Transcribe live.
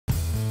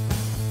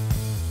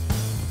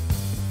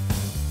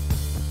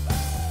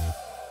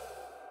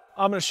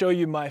I'm going to show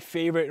you my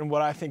favorite and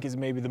what I think is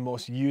maybe the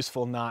most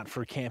useful knot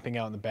for camping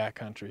out in the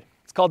backcountry.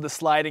 It's called the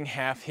sliding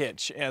half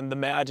hitch, and the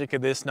magic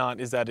of this knot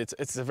is that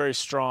it's a very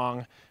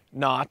strong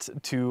knot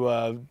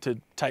to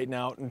tighten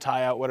out and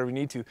tie out whatever you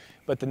need to,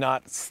 but the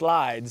knot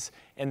slides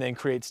and then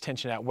creates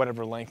tension at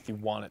whatever length you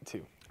want it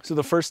to. So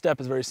the first step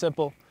is very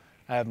simple.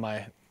 I have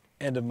my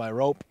end of my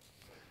rope,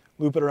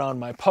 loop it around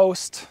my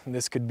post, and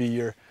this could be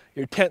your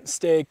tent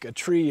stake, a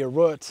tree, a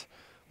root,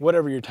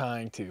 whatever you're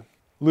tying to.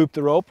 Loop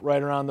the rope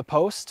right around the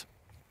post,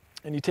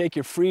 and you take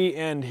your free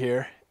end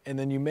here, and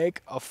then you make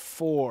a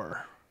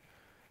 4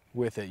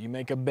 with it. You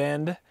make a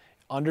bend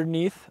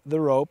underneath the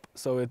rope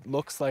so it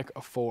looks like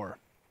a 4.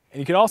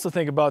 And you can also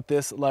think about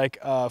this like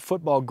a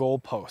football goal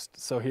post.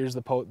 So here's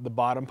the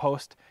bottom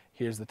post,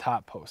 here's the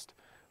top post.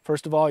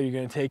 First of all, you're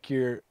going to take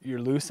your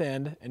loose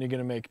end and you're going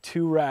to make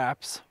 2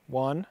 wraps,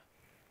 1,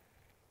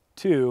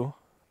 2,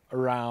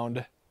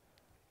 around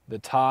the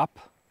top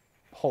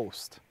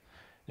post.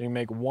 You're going to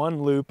make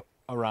 1 loop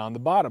around the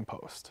bottom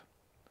post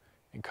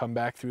and come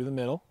back through the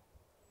middle.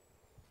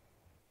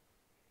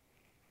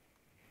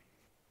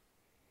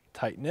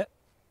 Tighten it.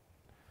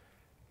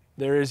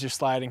 There is your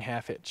sliding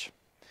half hitch.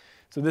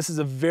 So this is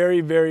a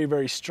very, very,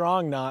 very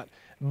strong knot,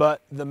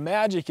 but the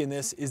magic in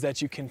this is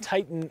that you can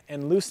tighten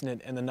and loosen it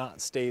and the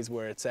knot stays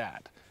where it's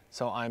at.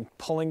 So I'm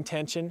pulling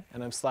tension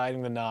and I'm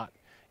sliding the knot,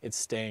 it's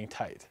staying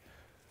tight.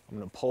 I'm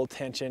going to pull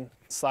tension,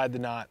 slide the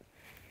knot,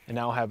 and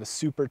now I have a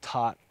super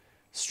taut,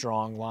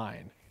 strong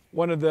line.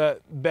 One of the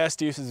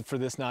best uses for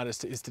this knot is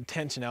to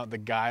tension out the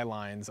guy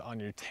lines on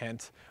your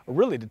tent, or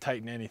really to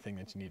tighten anything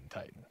that you need to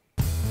tighten.